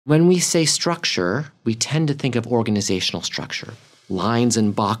When we say structure, we tend to think of organizational structure, lines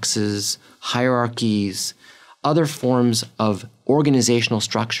and boxes, hierarchies, other forms of organizational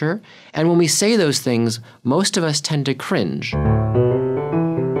structure. And when we say those things, most of us tend to cringe.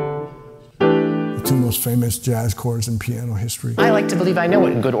 The two most famous jazz chords in piano history. I like to believe I know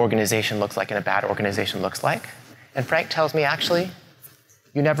what a good organization looks like and a bad organization looks like. And Frank tells me, actually,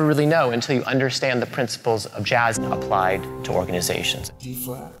 you never really know until you understand the principles of jazz applied to organizations. G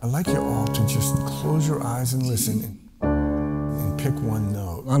flat. I'd like you all to just close your eyes and listen and pick one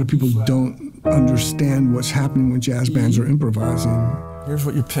note. A lot of people don't understand what's happening when jazz bands are improvising. Here's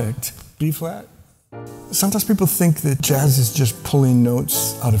what you picked. B flat. Sometimes people think that jazz is just pulling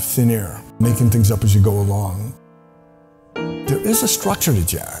notes out of thin air, making things up as you go along. There is a structure to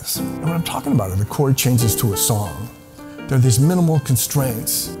jazz. And what I'm talking about are the chord changes to a song. There are these minimal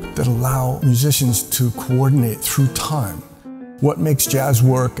constraints that allow musicians to coordinate through time. What makes jazz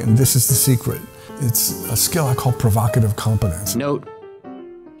work, and this is the secret, it's a skill I call provocative competence. Note,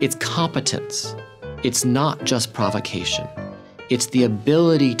 it's competence. It's not just provocation. It's the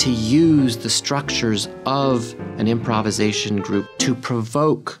ability to use the structures of an improvisation group to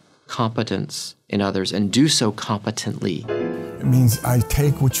provoke competence in others and do so competently. It means I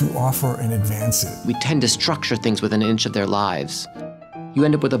take what you offer and advance it. We tend to structure things within an inch of their lives. You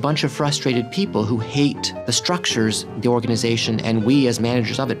end up with a bunch of frustrated people who hate the structures the organization and we as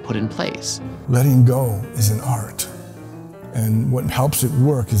managers of it put in place. Letting go is an art. And what helps it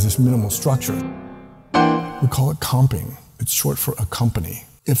work is this minimal structure. We call it comping. It's short for accompany.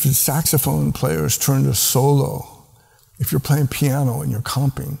 If the saxophone player's turn to solo, if you're playing piano and you're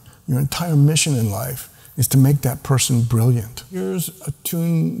comping, your entire mission in life is to make that person brilliant. Here's a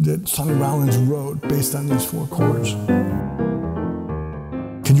tune that Sonny Rollins wrote based on these 4 chords.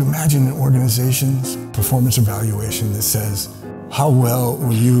 Can you imagine an organization's performance evaluation that says, how well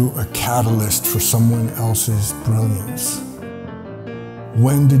were you a catalyst for someone else's brilliance?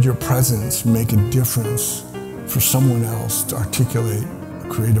 When did your presence make a difference for someone else to articulate a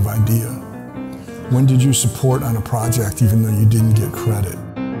creative idea? When did you support on a project even though you didn't get credit?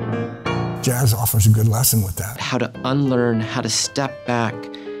 Jazz offers a good lesson with that. How to unlearn, how to step back,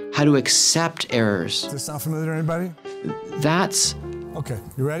 how to accept errors. Does this sound familiar to anybody? That's okay,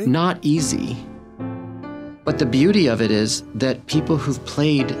 you ready? Not easy. But the beauty of it is that people who've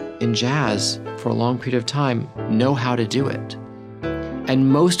played in jazz for a long period of time know how to do it. And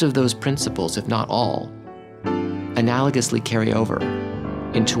most of those principles, if not all, analogously carry over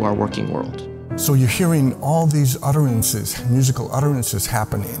into our working world. So you're hearing all these utterances, musical utterances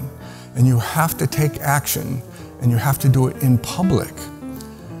happening, and you have to take action, and you have to do it in public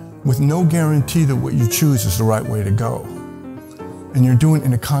with no guarantee that what you choose is the right way to go. And you're doing it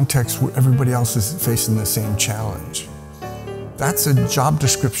in a context where everybody else is facing the same challenge. That's a job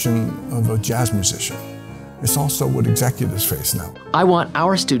description of a jazz musician. It's also what executives face now. I want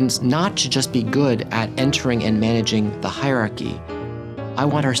our students not to just be good at entering and managing the hierarchy. I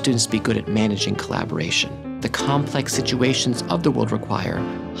want our students to be good at managing collaboration. The complex situations of the world require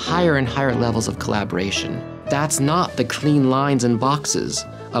higher and higher levels of collaboration. That's not the clean lines and boxes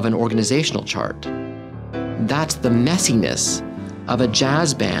of an organizational chart. That's the messiness of a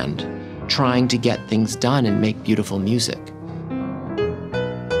jazz band trying to get things done and make beautiful music.